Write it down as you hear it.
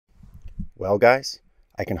Well, guys,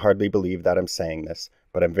 I can hardly believe that I'm saying this,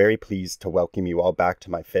 but I'm very pleased to welcome you all back to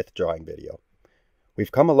my 5th drawing video.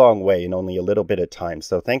 We've come a long way in only a little bit of time,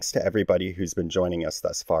 so thanks to everybody who's been joining us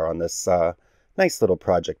thus far on this nice little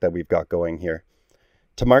project that we've got going here.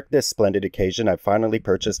 To mark this splendid occasion, I've finally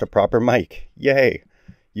purchased a proper mic. Yay!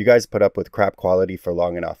 You guys put up with crap quality for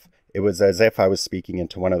long enough. It was as if I was speaking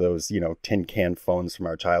into one of those, tin can phones from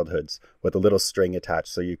our childhoods with a little string attached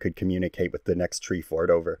so you could communicate with the next tree fort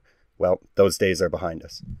over. Well, those days are behind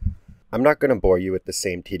us. I'm not going to bore you with the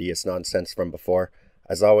same tedious nonsense from before.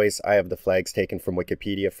 As always, I have the flags taken from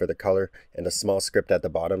Wikipedia for the color and a small script at the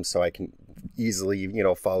bottom so I can easily,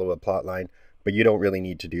 follow a plot line. But you don't really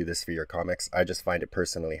need to do this for your comics. I just find it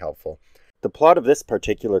personally helpful. The plot of this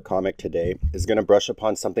particular comic today is going to brush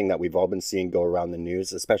upon something that we've all been seeing go around the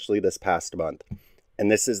news, especially this past month. And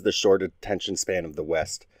this is the short attention span of the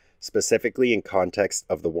West, specifically in context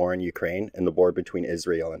of the war in Ukraine and the war between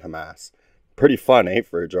Israel and Hamas. Pretty fun,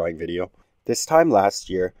 for a drawing video? This time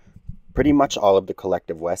last year, pretty much all of the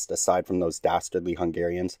collective West, aside from those dastardly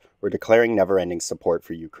Hungarians, were declaring never-ending support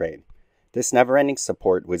for Ukraine. This never-ending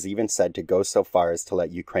support was even said to go so far as to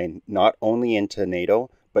let Ukraine not only into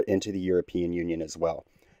NATO, but into the European Union as well.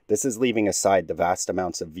 This is leaving aside the vast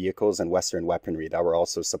amounts of vehicles and Western weaponry that were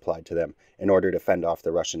also supplied to them in order to fend off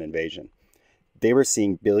the Russian invasion. They were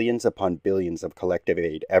seeing billions upon billions of collective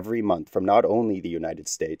aid every month from not only the United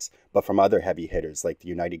States, but from other heavy hitters like the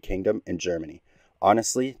United Kingdom and Germany.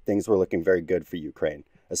 Honestly, things were looking very good for Ukraine,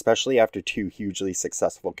 especially after 2 hugely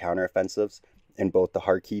successful counteroffensives in both the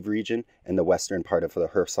Kharkiv region and the western part of the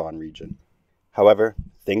Kherson region. However,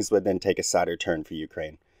 things would then take a sadder turn for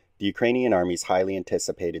Ukraine. The Ukrainian army's highly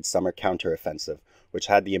anticipated summer counteroffensive, which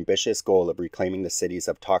had the ambitious goal of reclaiming the cities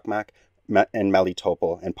of Tokmak and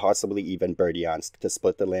Melitopol and possibly even Berdyansk to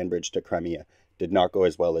split the land bridge to Crimea, did not go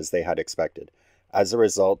as well as they had expected. As a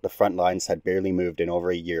result, the front lines had barely moved in over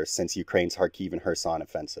a year since Ukraine's Kharkiv and Kherson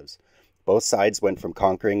offensives. Both sides went from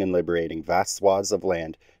conquering and liberating vast swaths of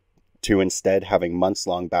land to instead having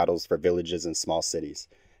months-long battles for villages and small cities.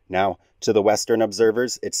 Now, to the Western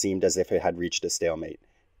observers, it seemed as if it had reached a stalemate.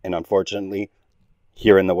 And unfortunately,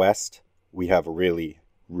 here in the West, we have really,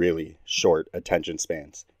 really short attention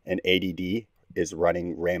spans, and ADD is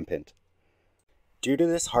running rampant. Due to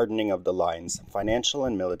this hardening of the lines, financial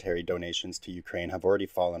and military donations to Ukraine have already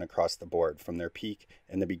fallen across the board from their peak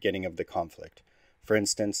in the beginning of the conflict. For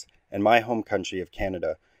instance, in my home country of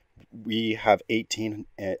Canada, we have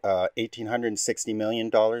 $1,860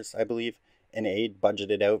 million, I believe, in aid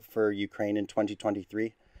budgeted out for Ukraine in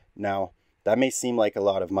 2023. Now, that may seem like a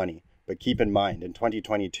lot of money, but keep in mind, in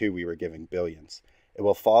 2022 we were giving billions. It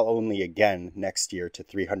will fall only again next year to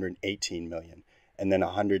 $318 million, and then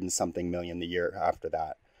 100 and something million the year after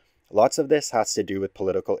that. Lots of this has to do with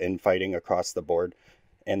political infighting across the board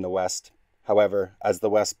in the West. However, as the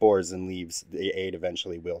West bores and leaves, the aid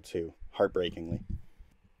eventually will too, heartbreakingly.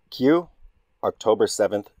 Q, October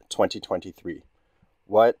 7th, 2023.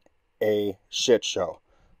 What a shit show.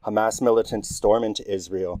 Hamas militants storm into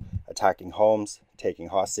Israel, attacking homes, taking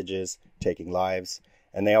hostages, taking lives,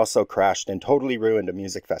 and they also crashed and totally ruined a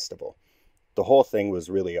music festival. The whole thing was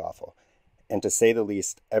really awful, and to say the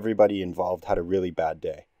least, everybody involved had a really bad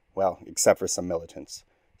day. Well, except for some militants.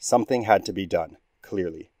 Something had to be done,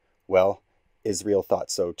 clearly. Well, Israel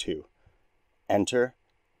thought so too. Enter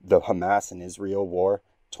the Hamas and Israel War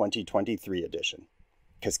 2023 edition.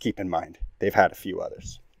 Because keep in mind, they've had a few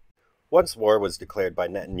others. Once war was declared by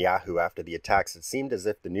Netanyahu after the attacks, it seemed as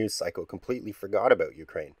if the news cycle completely forgot about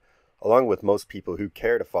Ukraine. Along with most people who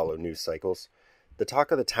care to follow news cycles, the talk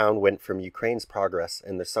of the town went from Ukraine's progress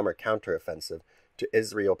in the summer counteroffensive to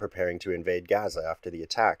Israel preparing to invade Gaza after the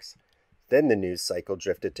attacks. Then the news cycle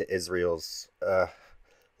drifted to Israel's,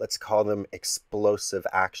 let's call them explosive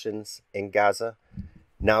actions in Gaza.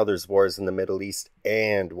 Now there's wars in the Middle East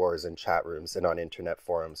and wars in chat rooms and on internet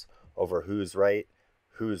forums over who's right,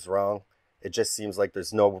 who's wrong. It just seems like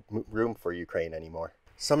there's no room for Ukraine anymore.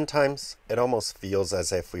 Sometimes it almost feels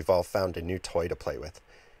as if we've all found a new toy to play with.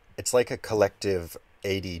 It's like a collective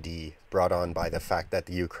ADD brought on by the fact that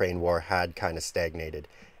the Ukraine war had kind of stagnated,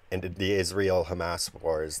 and the Israel-Hamas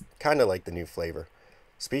war is kind of like the new flavor.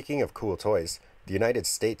 Speaking of cool toys, the United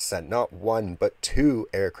States sent not 1 but 2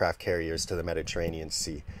 aircraft carriers to the Mediterranean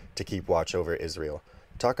Sea to keep watch over Israel.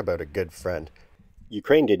 Talk about a good friend.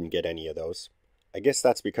 Ukraine didn't get any of those. I guess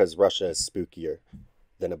that's because Russia is spookier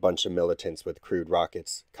than a bunch of militants with crude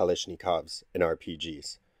rockets, Kalashnikovs, and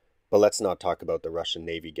RPGs. But let's not talk about the Russian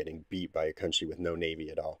Navy getting beat by a country with no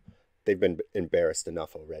Navy at all. They've been embarrassed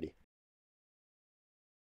enough already.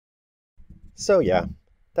 So yeah,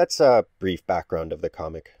 that's a brief background of the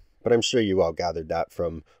comic. but I'm sure you all gathered that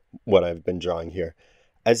from what I've been drawing here.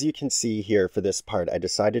 As you can see here for this part, I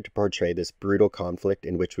decided to portray this brutal conflict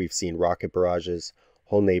in which we've seen rocket barrages,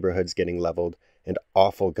 whole neighborhoods getting leveled, and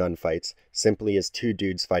awful gunfights simply as two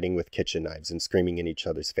dudes fighting with kitchen knives and screaming in each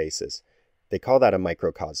other's faces. They call that a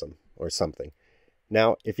microcosm, or something.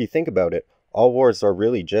 Now, if you think about it, all wars are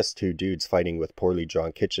really just two dudes fighting with poorly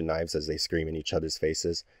drawn kitchen knives as they scream in each other's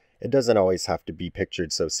faces. It doesn't always have to be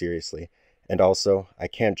pictured so seriously. And also, I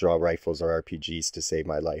can't draw rifles or RPGs to save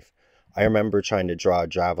my life. I remember trying to draw a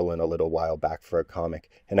javelin a little while back for a comic,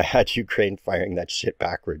 and I had Ukraine firing that shit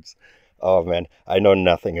backwards. Oh man, I know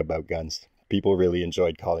nothing about guns. People really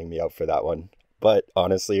enjoyed calling me out for that one. But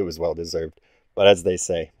honestly, it was well deserved. But as they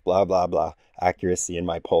say, blah blah blah, accuracy in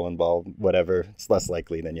my Polandball, whatever, it's less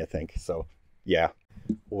likely than you think. So, yeah.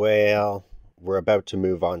 Well, we're about to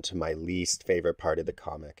move on to my least favorite part of the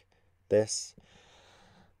comic. This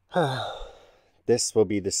will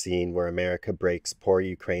be the scene where America breaks poor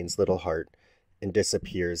Ukraine's little heart and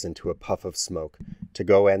disappears into a puff of smoke to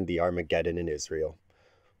go end the Armageddon in Israel.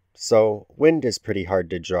 So, wind is pretty hard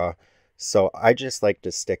to draw, so I just like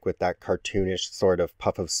to stick with that cartoonish sort of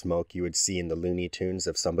puff of smoke you would see in the Looney Tunes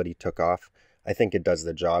if somebody took off. I think it does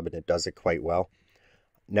the job, and it does it quite well.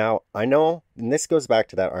 Now, I know, and this goes back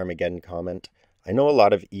to that Armageddon comment, I know a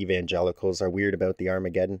lot of evangelicals are weird about the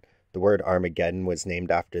Armageddon. The word Armageddon was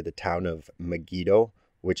named after the town of Megiddo,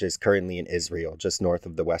 which is currently in Israel, just north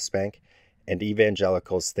of the West Bank, and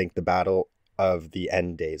evangelicals think the battle of the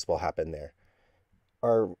end days will happen there.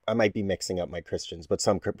 Or I might be mixing up my Christians, but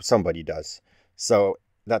somebody does. So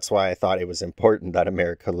that's why I thought it was important that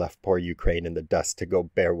America left poor Ukraine in the dust to go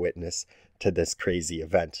bear witness to this crazy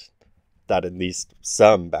event. That at least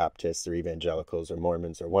some Baptists or evangelicals or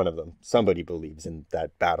Mormons or one of them, somebody believes in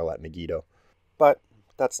that battle at Megiddo. But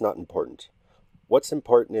that's not important. What's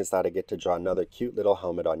important is that I get to draw another cute little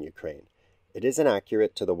helmet on Ukraine. It isn't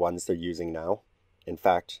accurate to the ones they're using now. In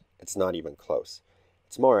fact, it's not even close.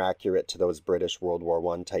 It's more accurate to those British World War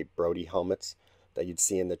I type Brodie helmets that you'd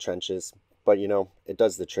see in the trenches, but you know, it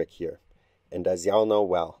does the trick here. And as y'all know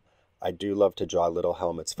well, I do love to draw little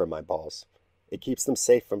helmets for my balls. It keeps them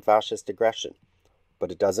safe from fascist aggression,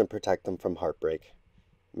 but it doesn't protect them from heartbreak.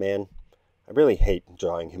 Man, I really hate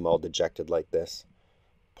drawing him all dejected like this.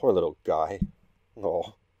 Poor little guy.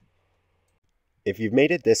 Oh. If you've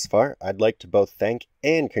made it this far, I'd like to both thank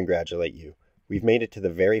and congratulate you. We've made it to the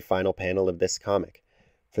very final panel of this comic.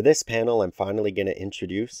 For this panel, I'm finally going to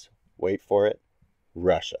introduce, wait for it,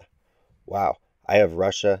 Russia. Wow, I have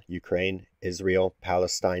Russia, Ukraine, Israel,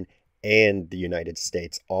 Palestine, and the United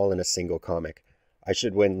States all in a single comic. I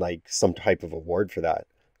should win like some type of award for that,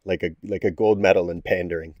 like a gold medal in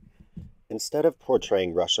pandering. Instead of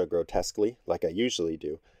portraying Russia grotesquely, like I usually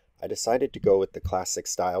do, I decided to go with the classic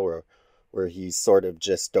style where he's sort of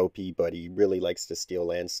just dopey, but he really likes to steal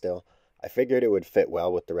land still. I figured it would fit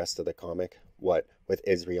well with the rest of the comic. What, with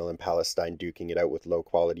Israel and Palestine duking it out with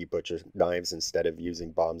low-quality butcher knives instead of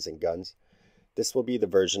using bombs and guns. This will be the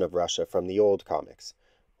version of Russia from the old comics,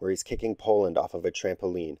 where he's kicking Poland off of a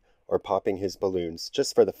trampoline or popping his balloons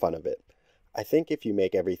just for the fun of it. I think if you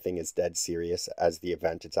make everything as dead serious as the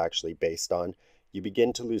event it's actually based on, you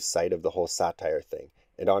begin to lose sight of the whole satire thing.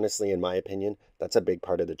 And honestly, in my opinion, that's a big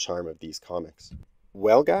part of the charm of these comics.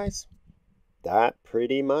 Well, guys, that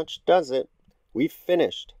pretty much does it. We've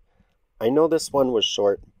finished. I know this one was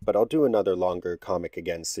short, but I'll do another longer comic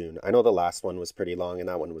again soon. I know the last one was pretty long, and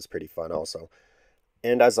that one was pretty fun also.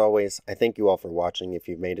 And as always, I thank you all for watching if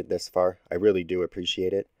you've made it this far. I really do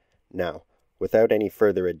appreciate it. Now, without any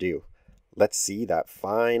further ado, let's see that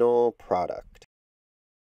final product.